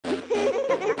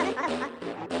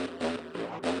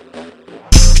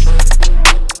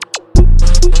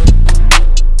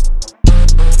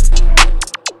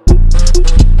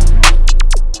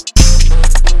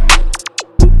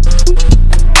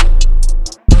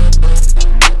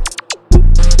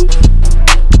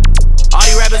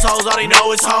hoes, all they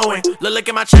know is hoeing. Look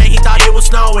at my chain, he thought it was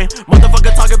snowing.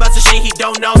 Motherfucker talk about some shit he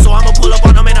don't know, so I'ma pull up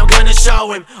on him and I'm gonna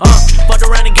show him. Fucked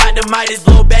around and got the Midas,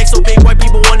 blow back so big white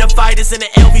people wanna fight us. And the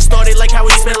LV started like how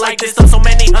he spent like this. So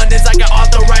many hundreds, I got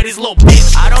arthritis, little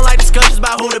bitch. I don't like discussions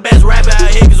about who the best rapper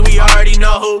out here, cause we already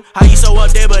know who. How you so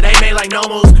up there, but they made like no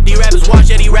moves. These rappers watch,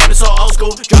 yeah, these rappers so old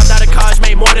school. Dropped out of college,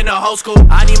 made more than a whole school.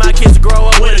 I need my kids to grow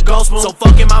up with a gold spoon, so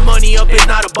fucking my money up is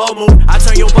not a bold move. I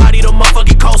turn your body to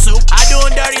motherfucking cold soup. I do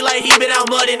him dirty like he been out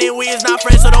mudding, and we is not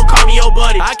friends, so don't call me your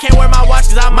buddy. I can't wear my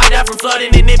watch cause I might die from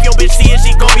flooding, and if your bitch see it,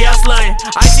 she gon' be out slutting.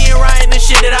 I see it riding the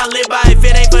shit that I live by. If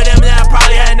it ain't for them, then I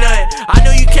probably had nothing. I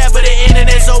knew you can't